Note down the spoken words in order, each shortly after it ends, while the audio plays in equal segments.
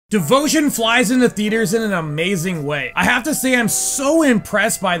Devotion flies into theaters in an amazing way. I have to say I'm so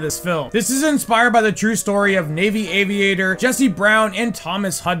impressed by this film. This is inspired by the true story of Navy aviator Jesse Brown and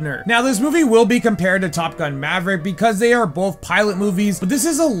Thomas Hudner. Now this movie will be compared to Top Gun Maverick because they are both pilot movies, but this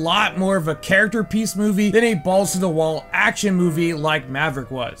is a lot more of a character piece movie than a balls to the wall action movie like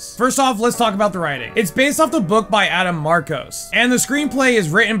Maverick was. First off, let's talk about the writing. It's based off the book by Adam Marcos, and the screenplay is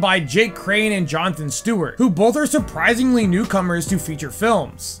written by Jake Crane and Jonathan Stewart, who both are surprisingly newcomers to feature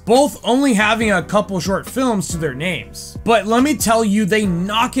films, both only having a couple short films to their names. But let me tell you, they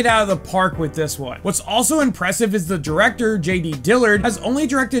knock it out of the park with this one. What's also impressive is the director, J.D. Dillard, has only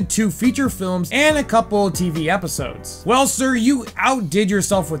directed 2 feature films and a couple of TV episodes. Well, sir, you outdid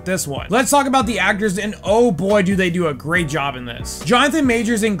yourself with this one. Let's talk about the actors, and oh boy, do they do a great job in this. Jonathan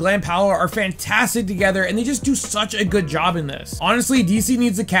Majors and Glenn Powell are fantastic together, and they just do such a good job in this. Honestly, DC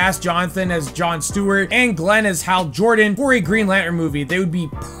needs to cast Jonathan as John Stewart and Glenn as Hal Jordan for a Green Lantern movie. They would be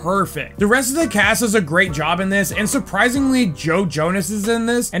perfect. The rest of the cast does a great job in this, and surprisingly, Joe Jonas is in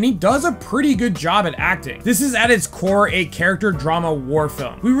this, and he does a pretty good job at acting. This is at its core a character drama war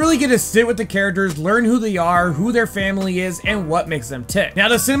film. We really get to sit with the characters, learn who they are, who their family is, and what makes them tick. Now,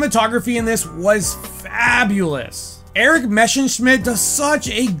 the cinematography in this was fabulous. Eric Messerschmidt does such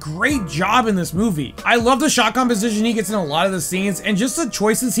a great job in this movie. I love the shot composition he gets in a lot of the scenes, and just the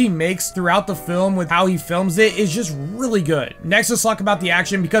choices he makes throughout the film with how he films it is just really good. Next, let's talk about the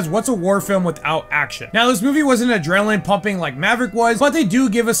action, because what's a war film without action? Now, this movie wasn't adrenaline pumping like Maverick was, but they do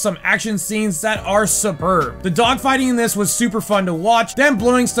give us some action scenes that are superb. The dogfighting in this was super fun to watch, them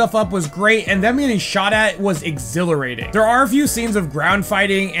blowing stuff up was great, and them getting shot at was exhilarating. There are a few scenes of ground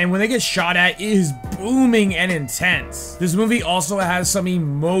fighting, and when they get shot at, it is booming and intense. This movie also has some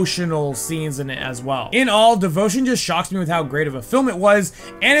emotional scenes in it as well. In all, Devotion just shocks me with how great of a film it was,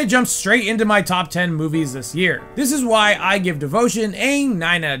 and it jumps straight into my top 10 movies this year. This is why I give Devotion a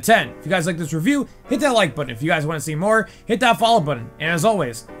 9 out of 10. If you guys like this review, hit that like button. If you guys want to see more, hit that follow button. And as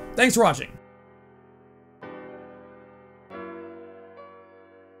always, thanks for watching.